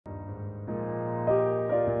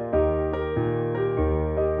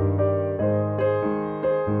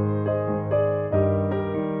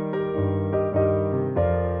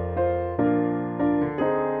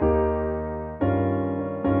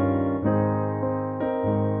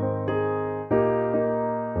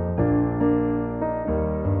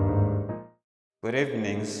Good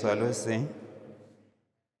evening, Swalusi.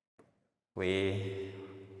 We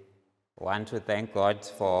want to thank God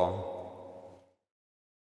for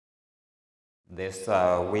this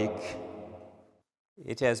week.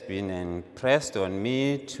 It has been impressed on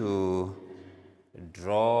me to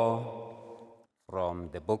draw from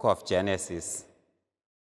the book of Genesis.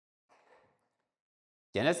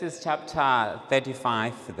 Genesis chapter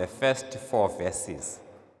 35, the first 4 verses.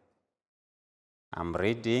 I'm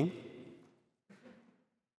reading.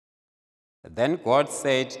 Then God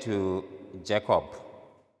said to Jacob,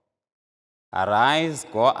 "Arise,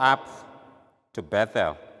 go up to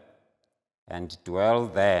Bethel and dwell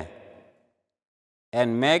there,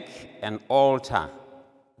 and make an altar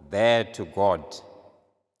there to God,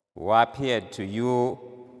 who appeared to you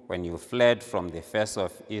when you fled from the face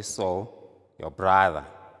of Esau, your brother."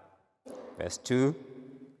 Verse 2,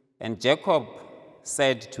 and Jacob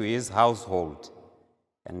said to his household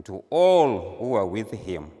and to all who were with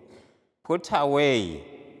him, "Put away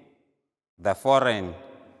the foreign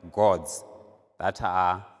gods that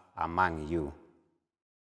are among you.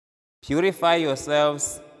 Purify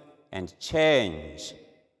yourselves and change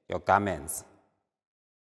your garments."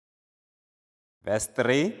 Verse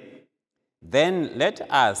 3, then let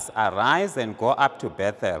us arise and go up to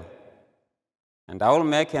Bethel, and I will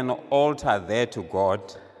make an altar there to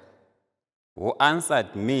God, who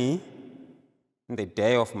answered me in the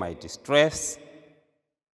day of my distress,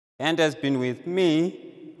 and has been with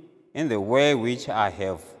me in the way which I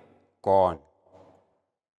have gone.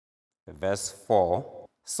 Verse 4,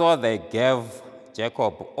 so they gave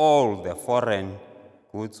Jacob all the foreign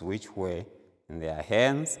goods which were in their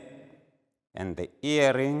hands, and the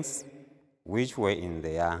earrings which were in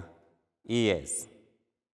their ears.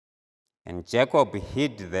 And Jacob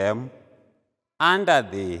hid them under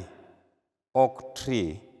the oak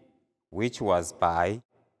tree which was by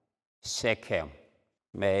Shechem.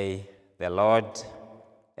 May the Lord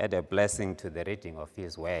add a blessing to the reading of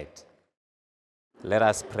his word. Let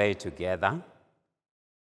us pray together.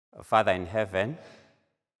 Father in heaven,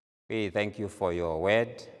 we thank you for your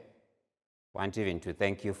word. I want even to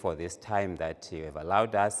thank you for this time that you have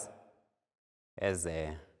allowed us as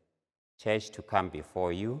a church to come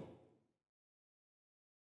before you.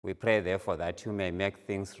 We pray therefore that you may make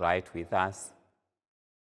things right with us,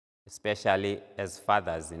 especially as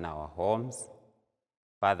fathers in our homes,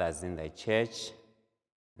 fathers in the church,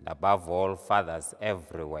 and above all, fathers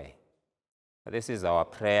everywhere. This is our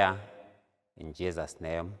prayer in Jesus'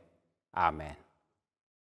 name. Amen.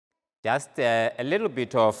 Just a little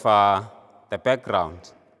bit of the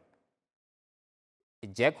background.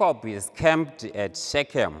 Jacob is camped at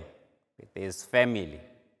Shechem with his family.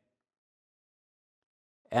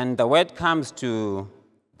 And the word comes to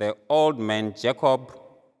the old man Jacob.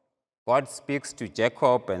 God speaks to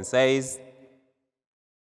Jacob and says,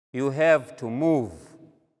 "You have to move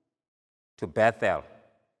to Bethel."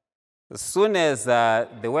 As soon as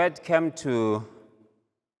the word came to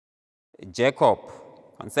Jacob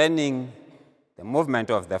concerning the movement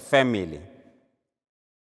of the family,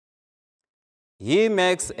 he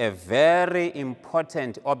makes a very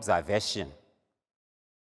important observation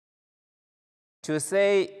to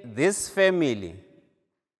say this family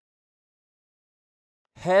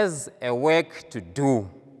has a work to do.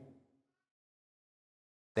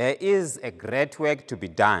 There is a great work to be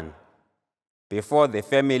done before the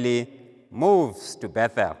family moves to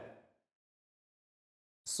Bethel.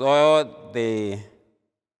 So the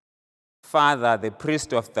father, the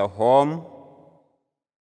priest of the home,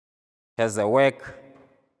 has a work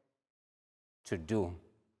to do.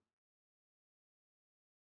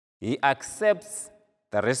 He accepts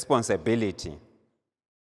the responsibility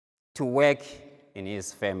to work in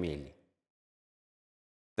his family.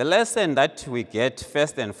 The lesson that we get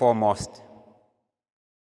first and foremost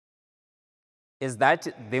is that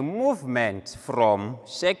the movement from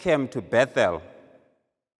Shechem to Bethel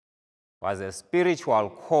was a spiritual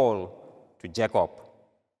call to Jacob.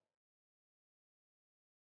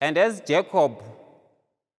 And as Jacob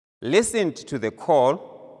listened to the call,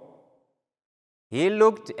 he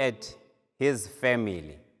looked at his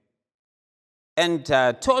family and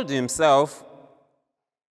told himself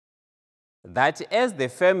that as the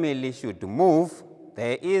family should move,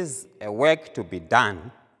 there is a work to be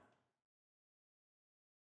done.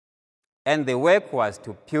 And the work was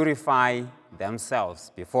to purify themselves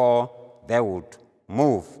before they would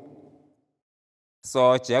move.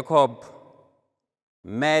 So Jacob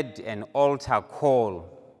made an altar call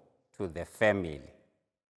to the family.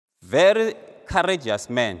 Very courageous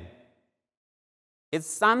man. It's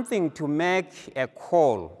something to make a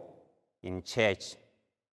call in church.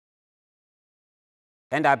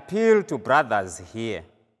 and appeal to brothers here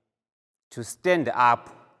to stand up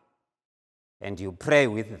and you pray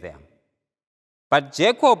with them. But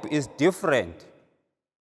Jacob is different.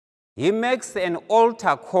 He makes an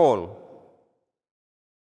altar call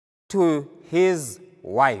to his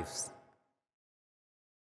wives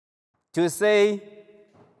to say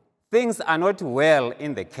things are not well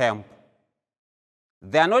in the camp.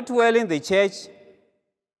 They are not well in the church,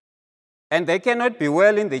 and they cannot be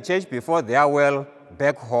well in the church before they are well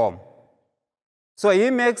back home. So he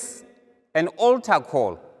makes an altar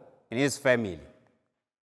call in his family.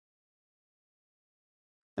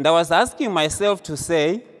 And I was asking myself to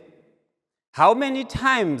say, how many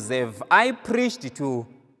times have I preached to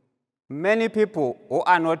many people who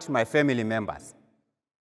are not my family members?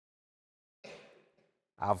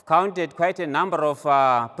 I've counted quite a number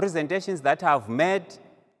of presentations that I've made,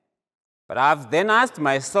 but I've then asked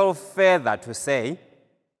myself further to say,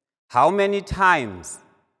 how many times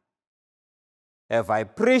have I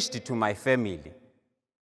preached to my family?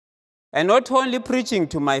 And not only preaching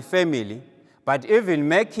to my family, but even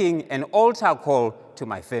making an altar call to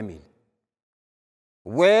my family,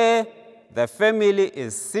 where the family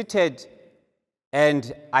is seated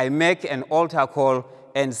and I make an altar call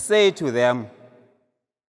and say to them,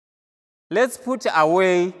 let's put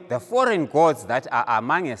away the foreign gods that are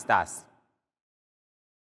amongst us.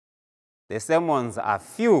 The sermons are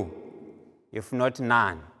few, if not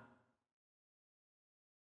none.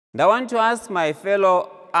 And I want to ask my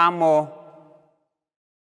fellow AMO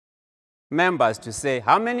members to say,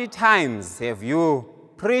 how many times have you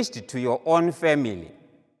preached to your own family?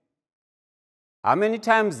 How many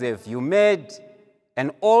times have you made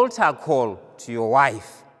an altar call to your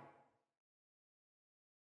wife?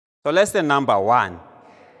 So lesson number 1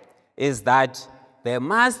 is that there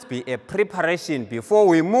must be a preparation before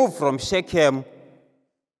we move from Shechem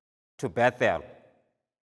to Bethel.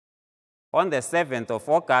 On the 7th of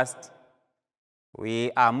August,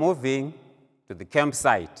 we are moving to the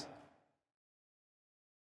campsite.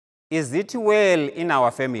 Is it well in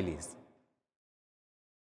our families?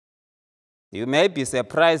 You may be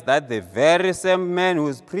surprised that the very same man who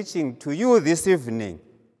is preaching to you this evening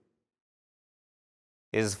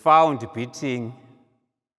is found beating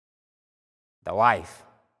the wife.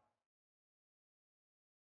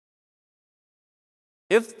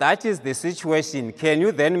 If that is the situation, can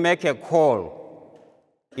you then make a call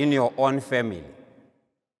in your own family?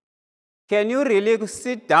 Can you really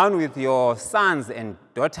sit down with your sons and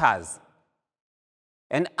daughters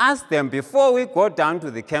and ask them before we go down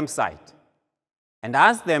to the campsite, and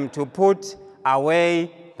ask them to put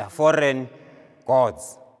away the foreign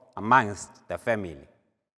gods amongst the family?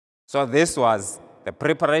 So this was the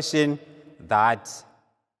preparation that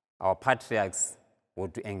our patriarchs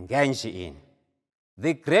would engage in.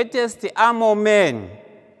 The greatest AMO man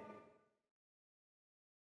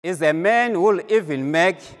is a man who will even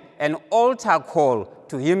make an altar call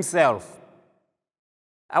to himself.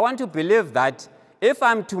 I want to believe that if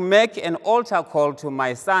I'm to make an altar call to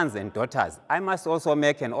my sons and daughters, I must also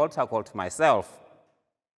make an altar call to myself.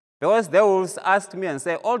 Because they will ask me and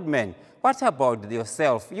say, old man, what about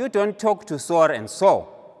yourself? You don't talk to so and so.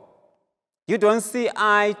 You don't see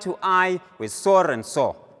eye to eye with so and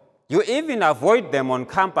so. You even avoid them on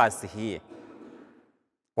campus here.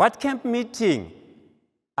 What camp meeting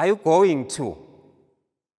are you going to?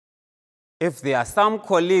 If there are some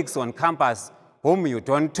colleagues on campus whom you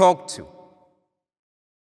don't talk to.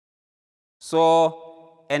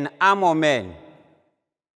 So an AMO man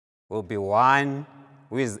will be one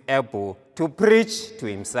who is able to preach to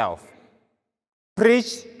himself,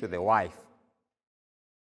 preach to the wife,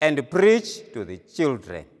 and preach to the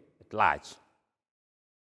children at large.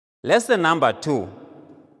 Lesson number 2,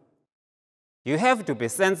 you have to be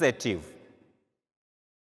sensitive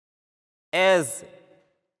as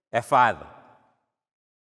a father.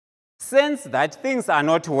 Sense that things are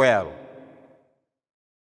not well.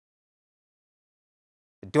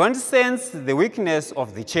 Don't sense the weakness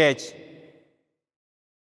of the church,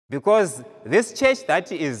 because this church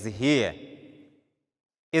that is here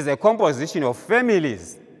is a composition of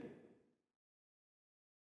families.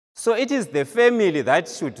 So it is the family that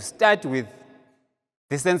should start with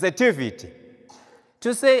the sensitivity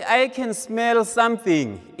to say, I can smell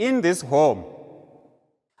something in this home.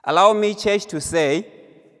 Allow me, church, to say,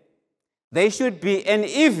 there should be an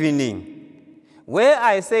evening where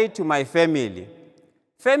I say to my family,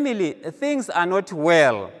 family, things are not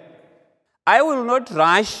well. I will not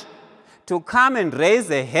rush to come and raise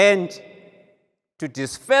a hand to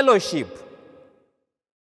disfellowship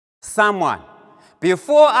someone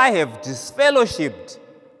before I have disfellowshipped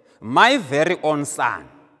my very own son.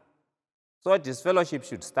 So disfellowship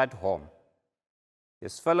should start home.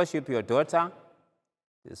 Disfellowship your daughter,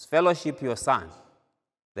 disfellowship your son.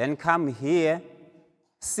 Then come here,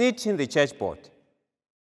 sit in the church board,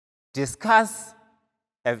 discuss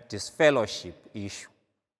a disfellowship issue,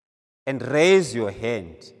 and raise your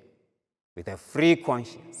hand with a free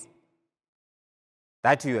conscience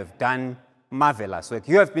that you have done marvelous work.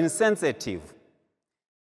 You have been sensitive.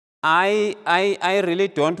 I really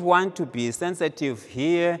don't want to be sensitive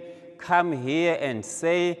here, come here and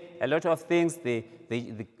say a lot of things.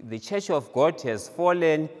 The Church of God has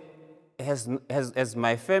fallen. Has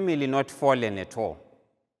my family not fallen at all?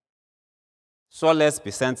 So let's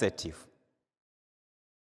be sensitive.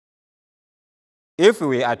 If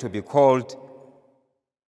we are to be called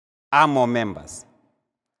AMO members,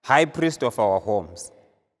 high priest of our homes,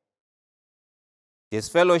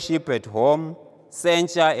 disfellowship at home,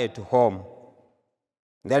 censure at home,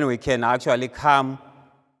 then we can actually come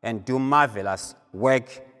and do marvelous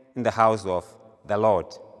work in the house of the Lord.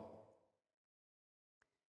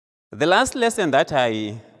 The last lesson that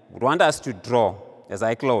I want us to draw as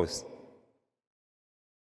I close,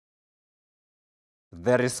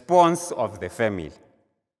 the response of the family.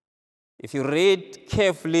 If you read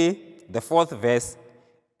carefully the 4th verse,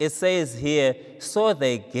 it says here, so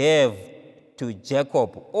they gave to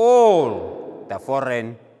Jacob all the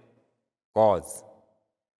foreign gods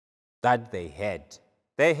that they had.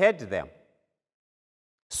 They had them.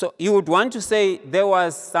 So you would want to say there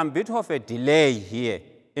was some bit of a delay here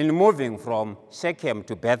in moving from Shechem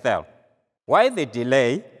to Bethel. Why the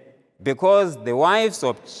delay? Because the wives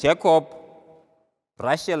of Jacob,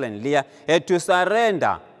 Rachel and Leah, had to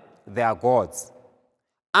surrender their gods.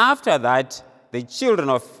 After that, the children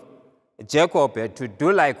of Jacob had to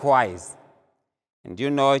do likewise. And you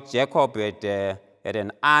know, Jacob had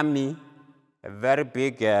an army, a very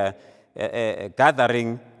big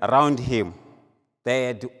gathering around him. They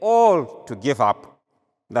had all to give up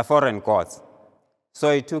the foreign gods. So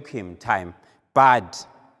it took him time, but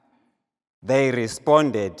they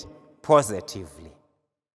responded positively.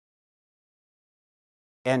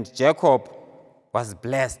 And Jacob was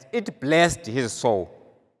blessed. It blessed his soul.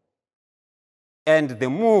 And the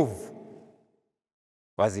move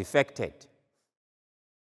was effected.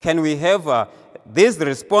 Can we have these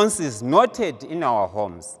responses noted in our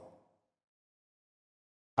homes?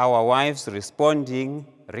 Our wives responding,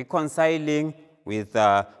 reconciling with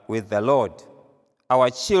the Lord. Our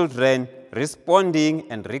children responding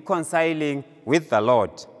and reconciling with the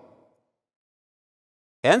Lord.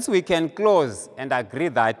 Hence, we can close and agree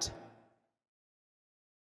that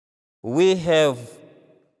we have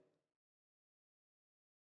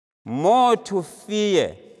more to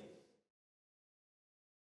fear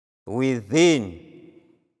within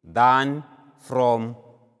than from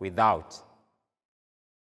without.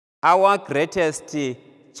 Our greatest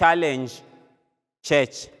challenge,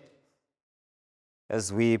 church,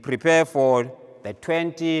 as we prepare for the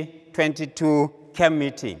 2022 camp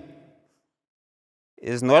meeting,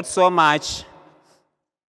 is not so much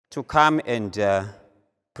to come and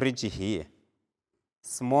preach here.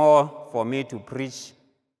 It's more for me to preach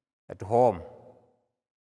at home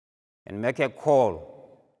and make a call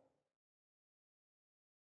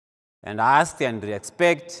and ask and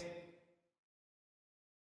expect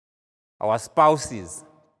our spouses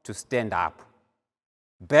to stand up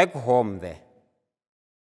back home there.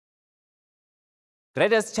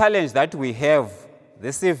 Greatest challenge that we have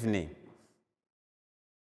this evening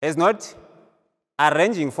is not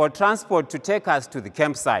arranging for transport to take us to the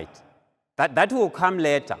campsite. That will come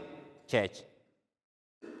later, church.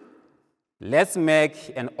 Let's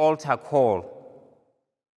make an altar call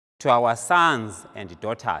to our sons and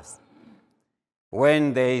daughters.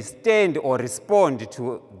 When they stand or respond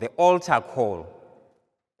to the altar call,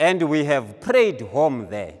 and we have prayed home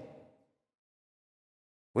there,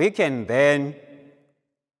 we can then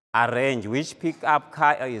arrange which pickup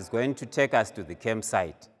car is going to take us to the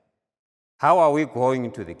campsite. How are we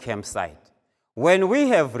going to the campsite? When we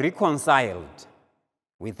have reconciled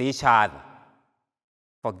with each other,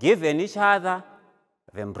 forgiven each other,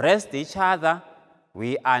 have embraced each other,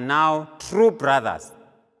 we are now true brothers.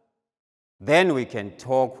 Then we can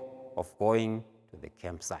talk of going to the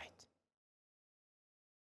campsite.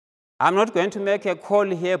 I'm not going to make a call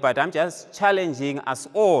here, but I'm just challenging us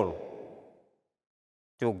all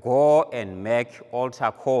to go and make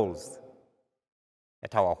altar calls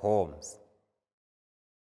at our homes.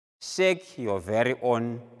 Shake your very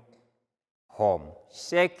own home.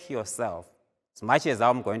 Shake yourself. As much as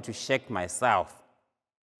I'm going to shake myself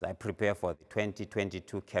as I prepare for the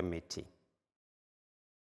 2022 camp meeting.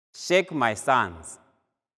 Shake my sons.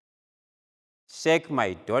 Shake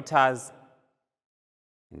my daughters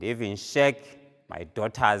and even shake my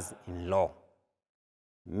daughters-in-law.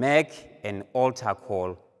 Make an altar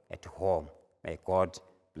call at home. May God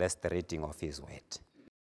bless the reading of His word.